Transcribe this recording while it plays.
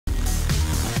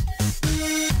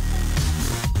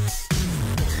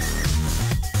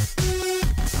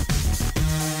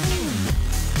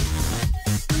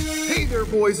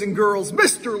boys and girls?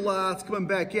 Mr. Lots coming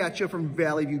back at you from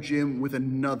Valley View Gym with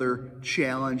another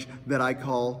challenge that I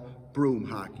call Broom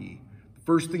Hockey.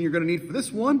 First thing you're gonna need for this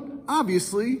one,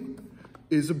 obviously,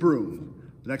 is a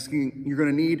broom. The next thing you're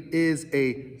gonna need is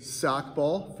a sock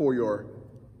ball for your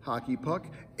hockey puck,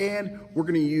 and we're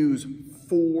gonna use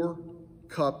 4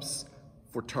 cups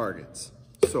for targets.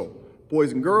 So,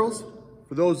 boys and girls,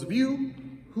 for those of you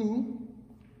who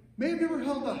may have never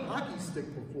held a hockey stick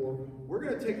before, we're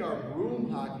gonna take our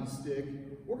broom hockey stick,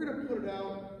 we're gonna put it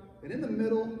out, and in the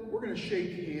middle, we're gonna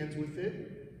shake hands with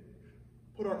it,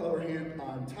 put our other hand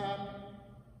on top,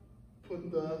 put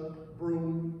the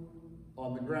broom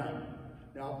on the ground.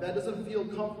 Now, if that doesn't feel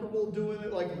comfortable doing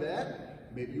it like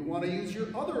that, maybe you wanna use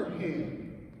your other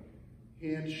hand.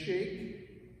 Handshake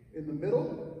in the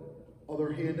middle,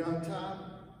 other hand on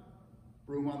top,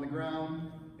 broom on the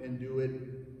ground, and do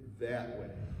it that way.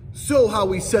 So how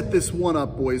we set this one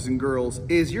up, boys and girls,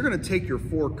 is you're gonna take your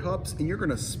 4 cups and you're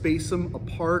gonna space them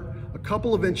apart a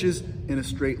couple of inches in a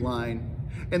straight line.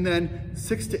 And then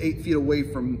 6 to 8 feet away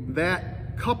from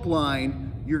that cup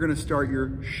line, you're gonna start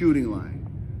your shooting line.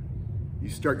 You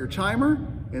start your timer,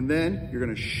 and then you're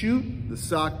gonna shoot the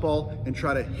sock ball and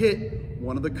try to hit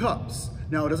one of the cups.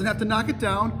 Now, it doesn't have to knock it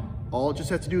down. All it just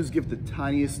has to do is give the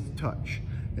tiniest touch.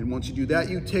 And once you do that,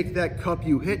 you take that cup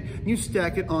you hit and you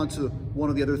stack it onto one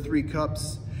of the other 3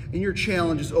 cups, and your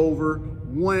challenge is over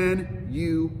when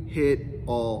you hit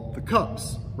all the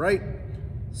cups, right?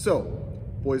 So,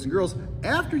 boys and girls,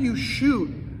 after you shoot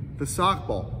the sock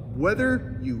ball,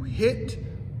 whether you hit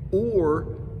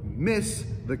or miss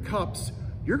the cups,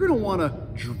 you're gonna wanna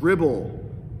dribble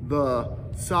the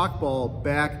sock ball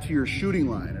back to your shooting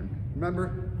line. And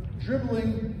remember,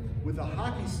 dribbling with a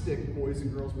hockey stick, boys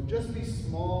and girls, would just be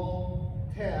small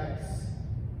taps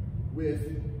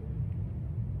with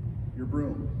your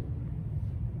broom.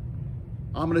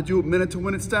 I'm gonna do it minute to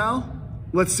win it style.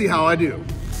 Let's see how I do.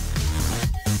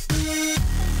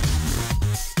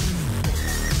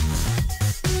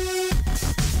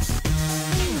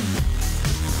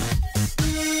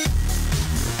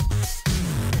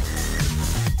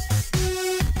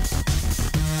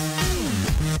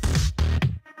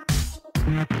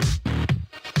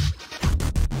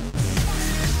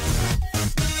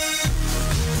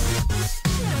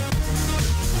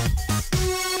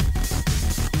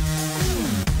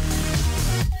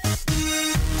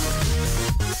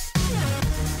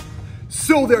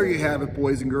 So there you have it,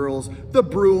 boys and girls, the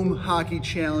Broom Hockey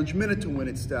Challenge, minute to win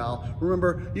it style.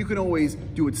 Remember, you can always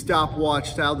do it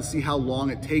stopwatch style to see how long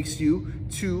it takes you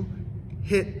to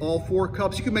hit all 4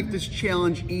 cups. You can make this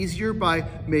challenge easier by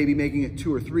maybe making it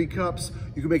 2 or 3 cups.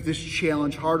 You can make this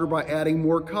challenge harder by adding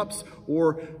more cups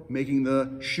or making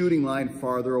the shooting line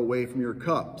farther away from your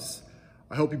cups.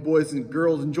 I hope you boys and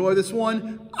girls enjoy this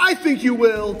one. I think you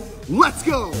will. Let's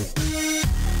go.